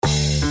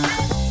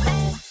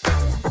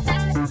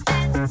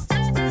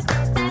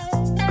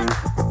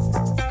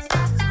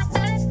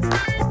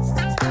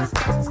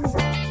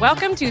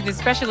Welcome to this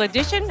special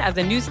edition of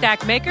the New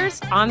Stack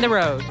Makers on the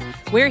Road.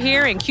 We're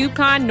here in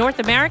KubeCon North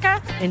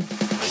America in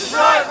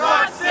Detroit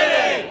Rock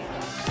City!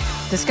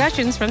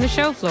 Discussions from the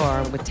show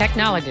floor with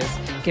technologists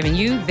giving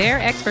you their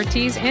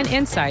expertise and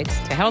insights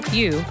to help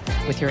you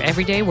with your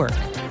everyday work.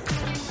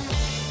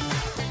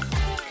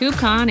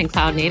 KubeCon and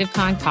Cloud Native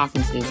Con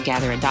conferences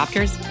gather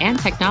adopters and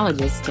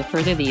technologists to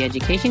further the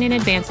education and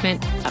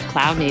advancement of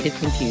cloud native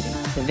computing.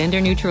 The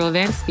vendor-neutral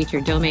events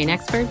feature domain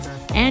experts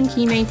and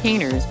key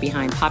maintainers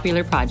behind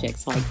popular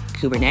projects like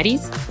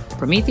Kubernetes,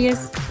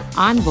 Prometheus,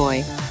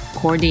 Envoy,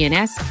 Core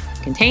DNS,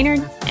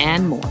 Containered,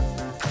 and more.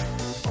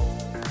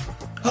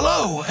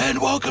 Hello,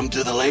 and welcome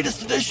to the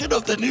latest edition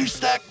of the New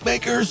Stack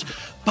Makers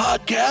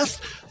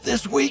podcast.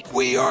 This week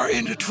we are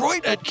in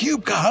Detroit at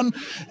KubeCon,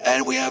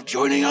 and we have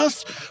joining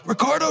us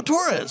Ricardo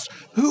Torres,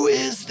 who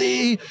is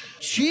the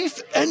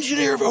Chief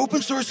Engineer of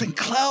Open Source and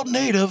Cloud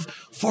Native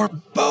for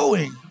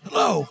Boeing.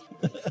 Hello.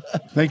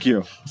 Thank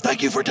you.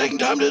 Thank you for taking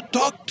time to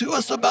talk to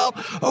us about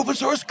open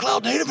source,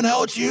 cloud native, and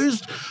how it's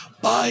used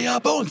by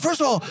Boeing.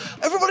 First of all,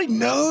 everybody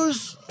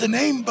knows the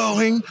name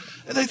Boeing,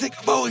 and they think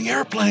Boeing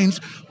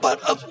airplanes,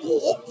 but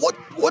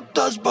what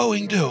does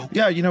Boeing do?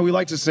 Yeah, we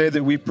like to say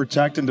that we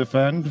protect and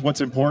defend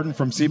what's important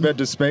from seabed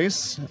to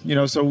space.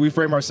 So we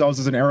frame ourselves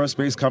as an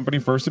aerospace company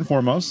first and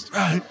foremost.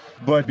 Right.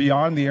 But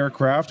beyond the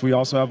aircraft, we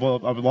also have a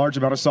large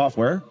amount of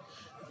software.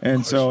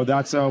 And so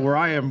that's where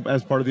I am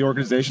as part of the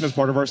organization, as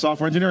part of our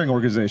software engineering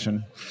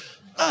organization.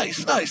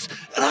 Nice.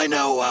 And I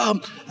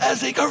know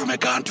as a government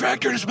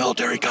contractor and as a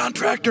military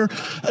contractor,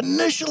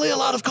 initially a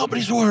lot of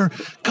companies were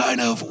kind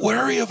of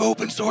wary of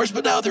open source,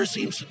 but now there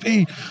seems to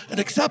be an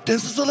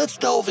acceptance. So let's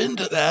delve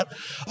into that.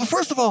 But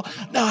first of all,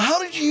 now how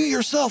did you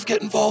yourself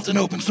get involved in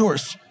open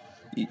source?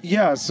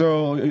 Yeah,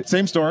 so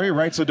same story,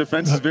 right? So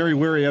defense is very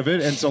wary of it.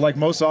 And so like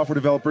most software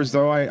developers,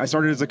 though, I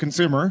started as a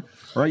consumer,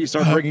 right? You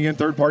start bringing in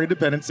third-party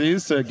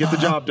dependencies to get the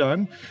job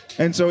done.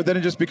 And so then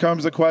it just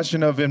becomes a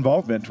question of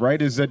involvement,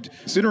 right? Is that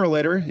sooner or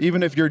later,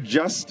 even if you're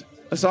just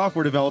a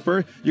software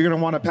developer, you're going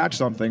to want to patch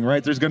something,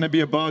 right? There's going to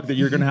be a bug that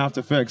you're going to have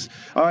to fix.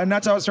 And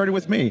that's how it started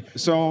with me.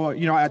 So,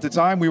 at the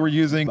time, we were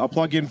using a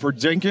plugin for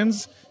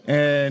Jenkins.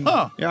 And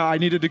I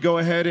needed to go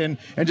ahead and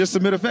just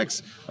submit a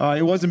fix.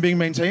 It wasn't being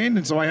maintained,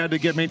 and so I had to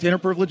get maintainer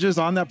privileges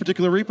on that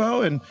particular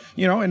repo, and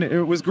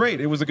it was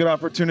great. It was a good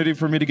opportunity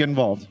for me to get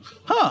involved.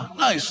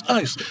 Nice.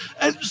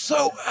 And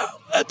so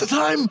at the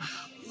time,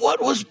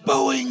 what was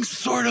Boeing's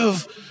sort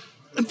of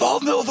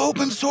involvement with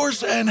open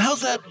source, and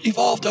how's that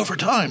evolved over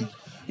time?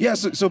 Yeah,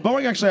 so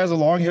Boeing actually has a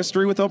long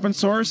history with open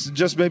source,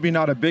 just maybe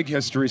not a big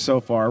history so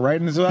far,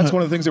 right? And so that's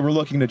one of the things that we're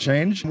looking to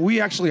change.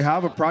 We actually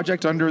have a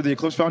project under the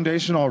Eclipse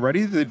Foundation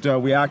already that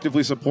we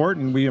actively support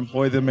and we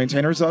employ the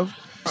maintainers of.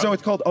 So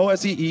it's called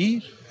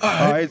OSEE.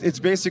 It's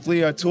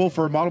basically a tool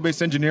for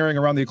model-based engineering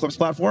around the Eclipse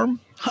platform.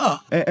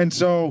 And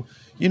so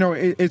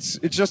it's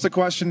just a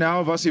question now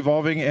of us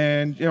evolving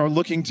and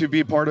looking to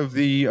be part of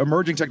the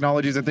emerging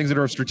technologies and things that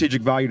are of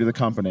strategic value to the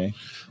company.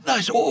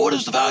 Nice. What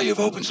is the value of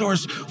open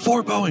source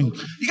for Boeing?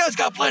 You guys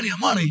got plenty of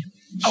money.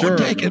 I would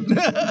take it.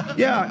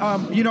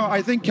 Yeah.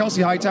 I think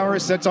Kelsey Hightower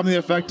said something to the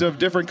effect of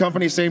different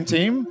company, same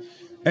team.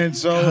 And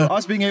so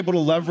us being able to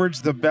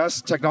leverage the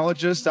best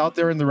technologists out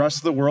there in the rest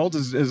of the world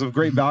is of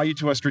great value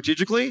to us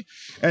strategically.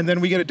 And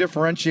then we get to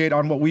differentiate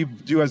on what we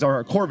do as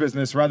our core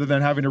business rather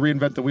than having to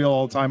reinvent the wheel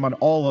all the time on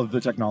all of the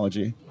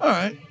technology. All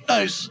right.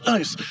 Nice.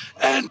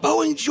 And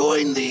Boeing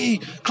joined the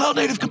Cloud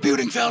Native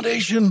Computing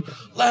Foundation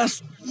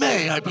last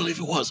May, I believe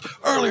it was,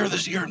 earlier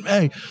this year in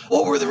May.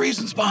 What were the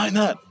reasons behind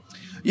that?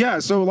 Yeah,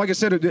 so like I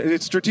said,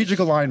 it's strategic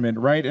alignment,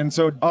 right? And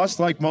so us,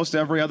 like most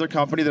every other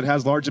company that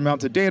has large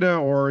amounts of data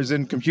or is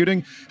in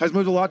computing, has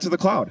moved a lot to the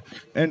cloud.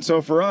 And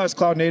so for us,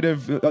 Cloud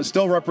Native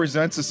still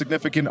represents a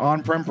significant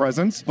on-prem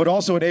presence, but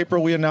also in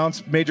April, we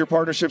announced major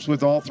partnerships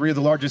with all three of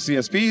the largest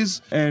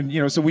CSPs.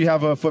 And, so we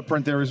have a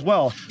footprint there as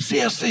well.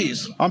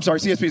 CSPs? I'm sorry,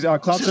 CSPs,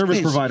 Cloud CSPs.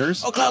 Service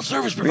Providers. Oh, Cloud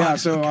Service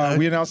Providers. Yeah, so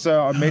we announced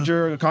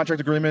major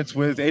contract agreements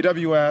with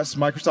AWS,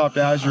 Microsoft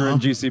Azure,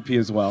 and GCP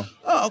as well.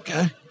 Oh,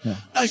 okay. Yeah.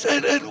 Nice.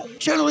 And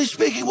generally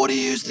speaking, what do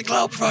you use the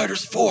cloud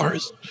providers for?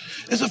 Is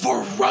it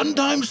for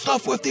runtime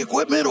stuff with the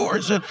equipment, or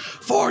is it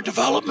for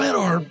development,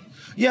 or?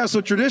 Yeah,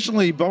 so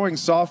traditionally, Boeing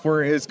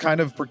software is kind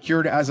of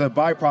procured as a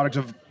byproduct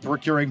of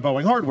procuring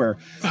Boeing hardware.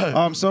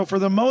 So for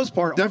the most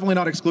part, definitely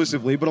not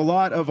exclusively, but a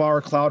lot of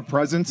our cloud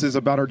presence is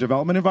about our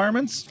development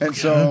environments. And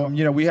so,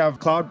 we have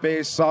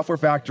cloud-based software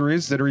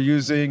factories that are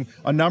using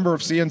a number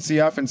of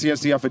CNCF and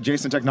CSDF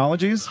adjacent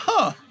technologies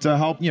to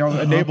help,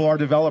 enable our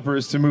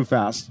developers to move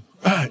fast.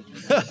 Right.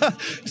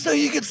 So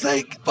you could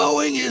say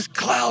Boeing is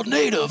cloud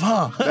native,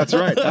 huh? That's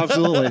right.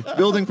 Absolutely.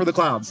 Building for the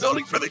clouds.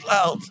 Building for the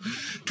clouds.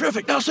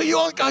 Terrific. Now, so you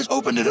all guys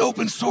opened an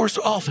open source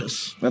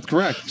office. That's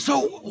correct.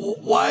 So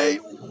why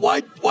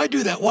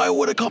do that? Why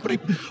would a company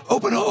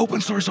open an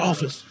open source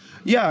office?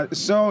 Yeah,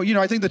 so,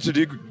 I think the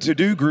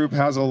To-Do group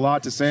has a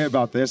lot to say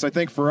about this. I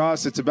think for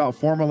us, it's about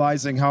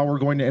formalizing how we're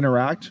going to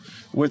interact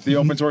with the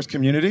open source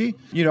community.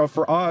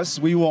 For us,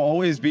 we will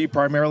always be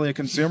primarily a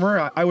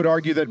consumer. I would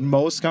argue that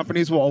most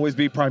companies will always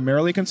be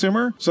primarily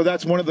consumer. So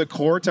that's one of the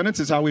core tenets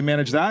is how we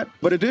manage that.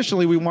 But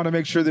additionally, we want to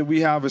make sure that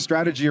we have a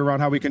strategy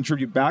around how we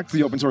contribute back to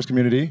the open source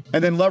community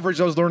and then leverage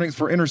those learnings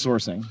for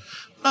intersourcing.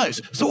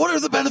 Nice. So what are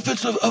the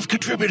benefits of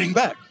contributing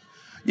back?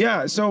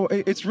 Yeah, so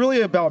it's really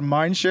about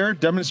mind share,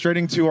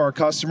 demonstrating to our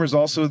customers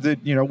also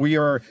that, we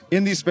are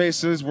in these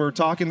spaces, we're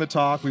talking the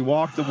talk, we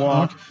walk the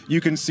walk.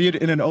 You can see it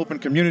in an open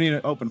community, in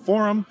an open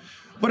forum.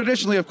 But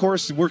additionally, of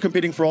course, we're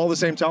competing for all the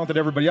same talent that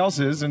everybody else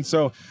is. And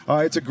so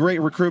it's a great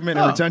recruitment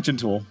and retention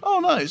tool. Oh,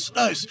 nice.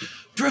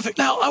 Terrific.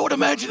 Now, I would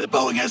imagine that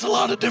Boeing has a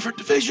lot of different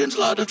divisions, a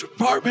lot of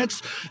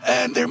departments,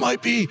 and there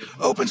might be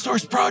open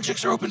source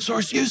projects or open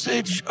source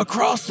usage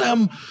across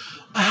them.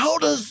 How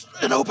does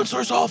an open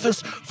source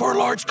office for a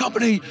large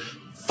company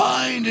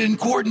find and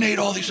coordinate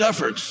all these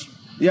efforts?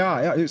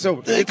 Yeah.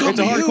 So it's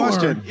a hard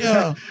question.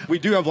 Yeah. We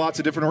do have lots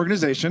of different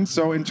organizations.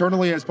 So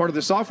internally, as part of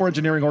the software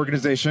engineering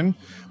organization,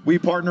 we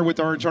partner with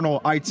our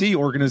internal IT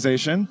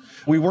organization.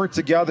 We work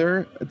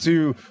together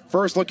to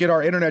first look at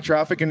our internet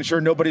traffic and ensure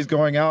nobody's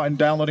going out and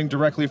downloading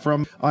directly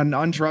from an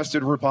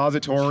untrusted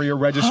repository or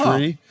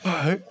registry.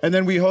 Right. And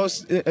then we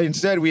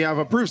we have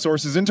approved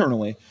sources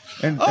internally.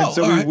 And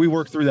so we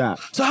work through that.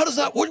 So how does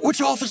that,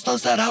 which office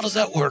does that? How does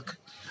that work?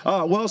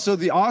 So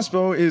the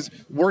OSPO is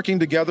working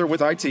together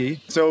with IT.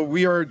 So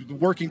we are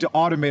working to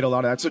automate a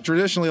lot of that. So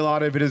traditionally, a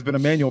lot of it has been a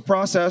manual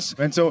process.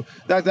 And so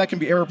that can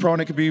be error prone.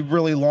 It can be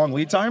really long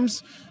lead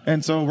times.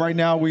 And so right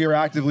now we are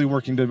actively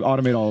working to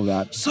automate all of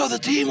that. So the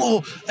team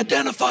will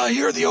identify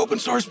here are the open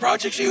source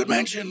projects you had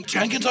mentioned,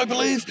 Jenkins, I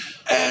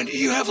believe, and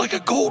you have like a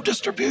gold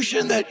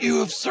distribution that you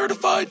have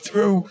certified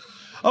through.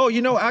 Oh,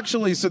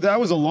 actually, so that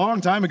was a long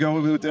time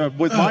ago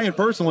with my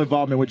personal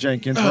involvement with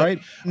Jenkins, right?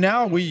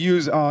 Now we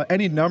use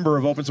any number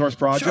of open source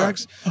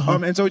projects.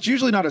 Sure. And so it's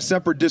usually not a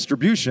separate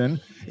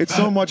distribution. It's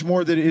so much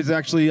more that it is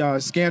actually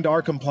scanned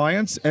our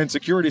compliance and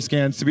security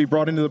scans to be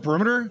brought into the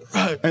perimeter.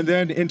 Right. And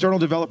then internal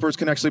developers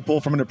can actually pull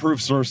from an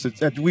approved source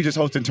that we just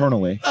host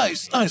internally.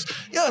 Nice.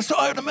 Yeah, so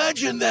I would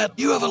imagine that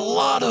you have a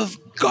lot of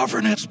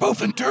governance,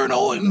 both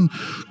internal and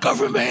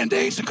government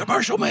mandates and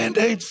commercial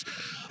mandates.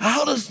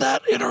 How does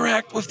that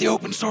interact with the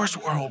open source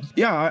world?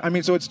 Yeah,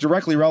 so it's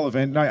directly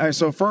relevant.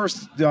 So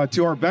first,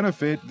 to our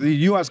benefit, the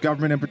U.S.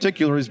 government in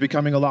particular is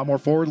becoming a lot more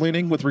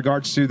forward-leaning with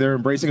regards to their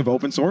embracing of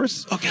open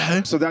source.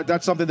 Okay. So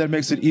that's something that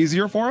makes it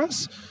easier for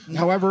us.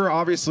 However,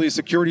 obviously,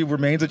 security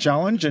remains a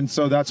challenge, and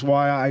so that's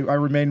why I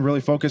remain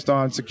really focused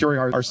on securing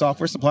our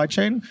software supply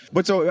chain.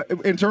 But so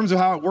in terms of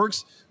how it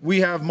works,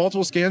 we have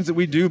multiple scans that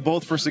we do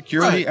both for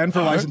security and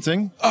for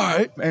licensing. All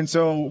right. And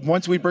so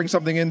once we bring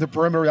something into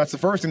perimeter, that's the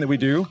first thing that we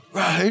do.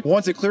 Right.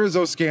 Once it clears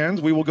those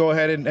scans, we will go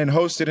ahead and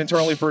host it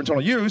internally for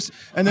internal use,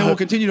 and then we'll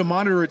continue to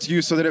monitor its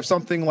use so that if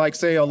something like,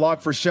 say, a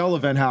Log4Shell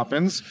event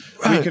happens,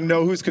 we can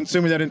know who's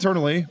consuming that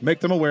internally,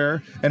 make them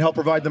aware, and help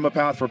provide them a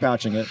path for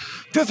patching it.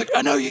 Terrific.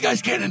 I know you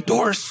guys can't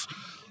endorse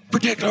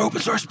particular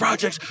open source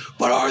projects,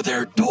 but are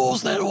there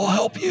tools that will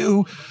help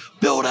you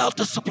build out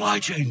the supply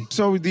chain?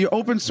 So the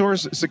Open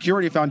Source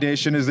Security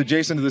Foundation is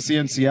adjacent to the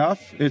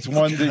CNCF. It's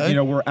one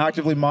that we're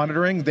actively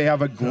monitoring. They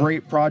have a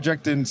great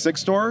project in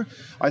SigStore.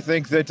 I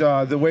think that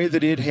the way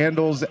that it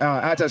handles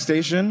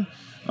attestation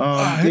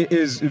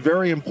is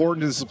very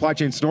important to the supply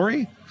chain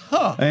story.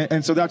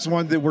 And so that's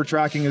one that we're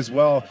tracking as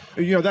well.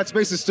 That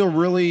space is still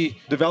really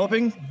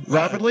developing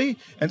rapidly.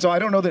 And so I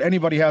don't know that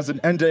anybody has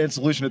an end-to-end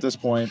solution at this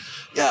point.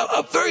 Yeah,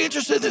 I'm very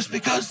interested in this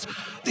because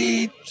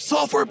the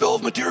software bill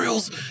of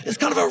materials is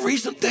kind of a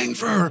recent thing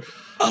for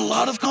a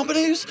lot of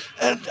companies,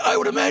 and I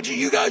would imagine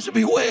you guys would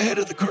be way ahead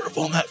of the curve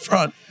on that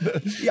front.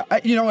 Yeah,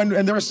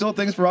 and there are still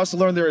things for us to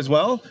learn there as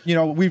well.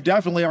 We've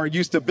definitely are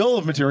used to bill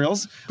of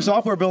materials.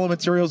 Software bill of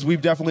materials,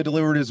 we've definitely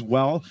delivered as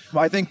well.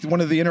 I think one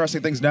of the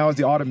interesting things now is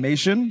the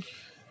automation.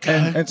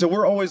 And so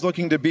we're always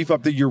looking to beef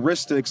up the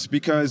heuristics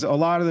because a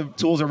lot of the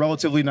tools are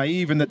relatively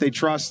naive in that they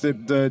trust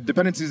that the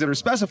dependencies that are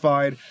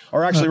specified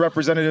are actually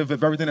representative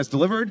of everything that's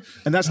delivered.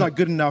 And that's not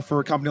good enough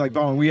for a company like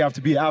Boeing. We have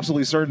to be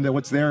absolutely certain that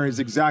what's there is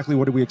exactly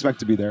what we expect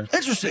to be there.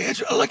 Interesting.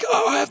 Like,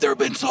 have there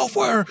been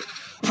software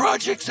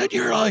projects that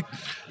you're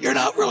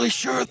not really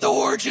sure the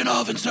origin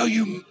of, and so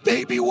you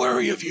may be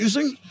wary of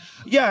using?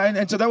 Yeah,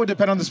 and so that would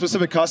depend on the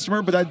specific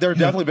customer, but there have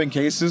definitely been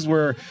cases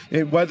where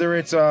whether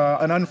it's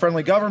an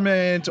unfriendly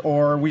government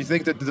or we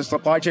think that the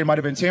supply chain might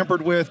have been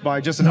tampered with by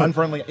just an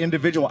unfriendly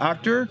individual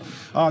actor,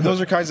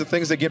 those are kinds of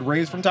things that get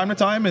raised from time to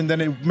time, and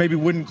then it maybe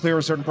wouldn't clear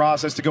a certain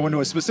process to go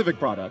into a specific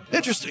product.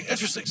 Interesting.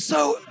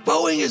 So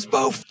Boeing is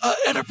both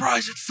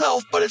enterprise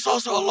itself, but it's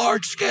also a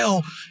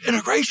large-scale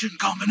integration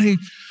company.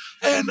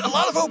 And a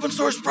lot of open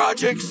source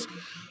projects,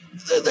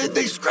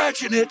 they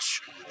scratch an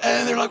itch,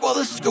 and they're like, well,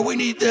 this is good, we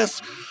need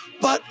this.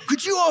 But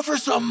could you offer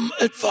some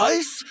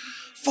advice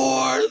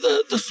for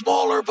the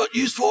smaller but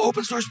useful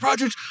open source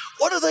projects?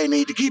 What do they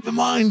need to keep in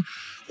mind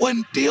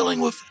when dealing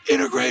with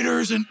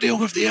integrators and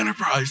dealing with the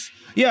enterprise?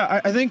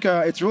 Yeah, I think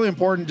it's really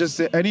important just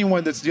to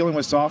anyone that's dealing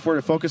with software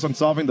to focus on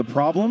solving the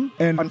problem.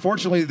 And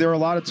unfortunately, there are a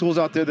lot of tools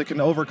out there that can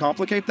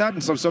overcomplicate that.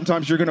 And so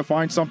sometimes you're going to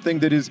find something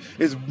that is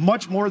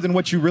much more than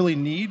what you really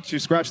need to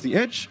scratch the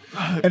itch.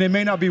 And it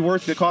may not be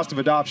worth the cost of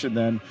adoption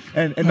then.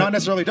 And not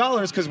necessarily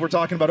dollars, because we're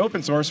talking about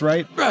open source,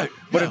 right? Right.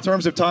 But in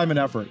terms of time and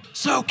effort.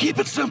 So keep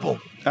it simple.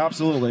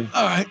 Absolutely.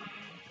 All right.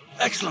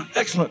 Excellent.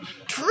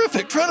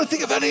 Terrific. Trying to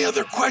think of any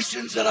other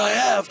questions that I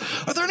have.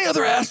 Are there any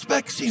other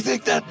aspects you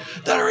think that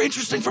are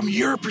interesting from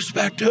your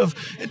perspective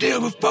in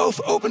dealing with both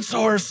open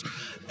source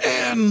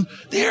and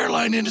the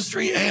airline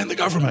industry and the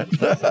government?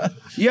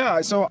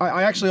 Yeah, so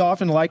I actually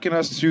often liken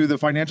us to the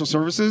financial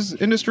services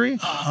industry,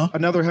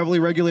 another heavily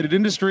regulated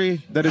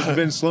industry that has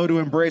been slow to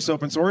embrace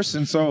open source.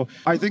 And so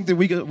I think that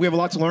we have a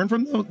lot to learn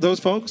from those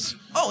folks.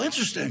 Oh,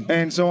 interesting.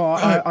 And so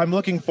I'm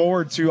looking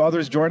forward to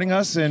others joining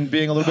us and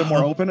being a little bit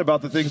more open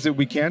about the things that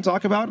we can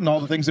talk about and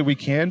all the things that we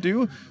can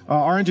do.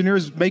 Our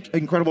engineers make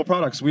incredible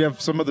products. We have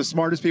some of the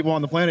smartest people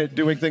on the planet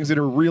doing things that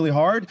are really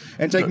hard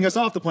and taking us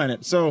off the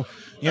planet. So,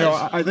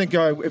 I think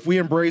if we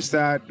embrace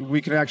that,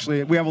 we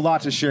have a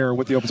lot to share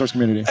with the open source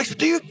community.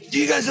 Actually, do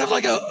you guys have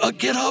like a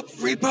GitHub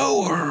repo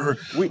or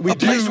a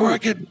place where I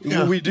could?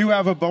 Yeah. We do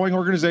have a Boeing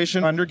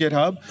organization under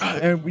GitHub,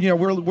 and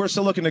we're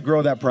still looking to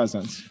grow that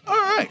presence. All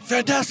right,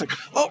 fantastic.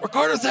 Well,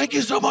 Ricardo, thank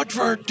you so much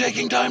for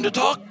taking time to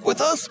talk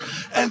with us,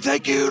 and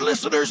thank you,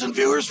 listeners and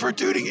viewers, for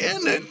tuning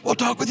in. And we'll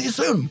talk with you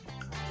soon.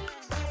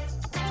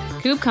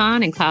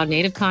 KubeCon and Cloud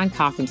Native Con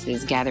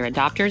conferences gather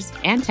adopters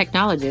and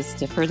technologists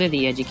to further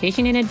the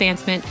education and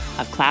advancement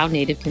of cloud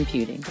native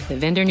computing. The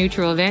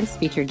vendor-neutral events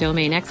feature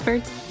domain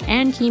experts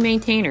and key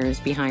maintainers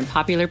behind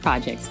popular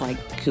projects like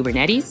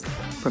Kubernetes,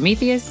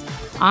 Prometheus,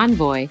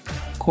 Envoy,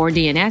 Core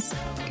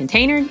DNS,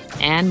 Container,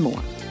 and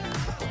more.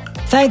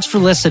 Thanks for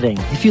listening.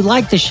 If you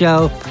like the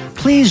show,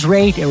 please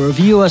rate and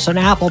review us on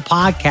Apple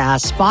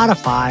Podcasts,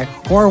 Spotify,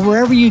 or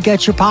wherever you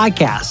get your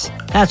podcasts.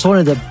 That's one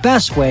of the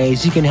best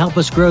ways you can help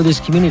us grow this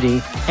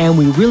community, and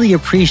we really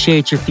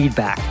appreciate your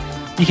feedback.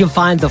 You can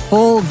find the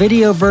full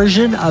video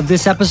version of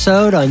this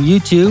episode on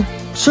YouTube.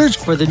 Search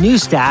for The New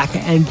Stack,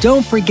 and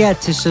don't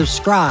forget to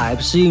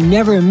subscribe so you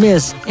never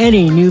miss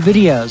any new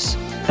videos.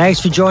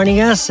 Thanks for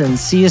joining us, and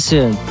see you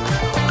soon.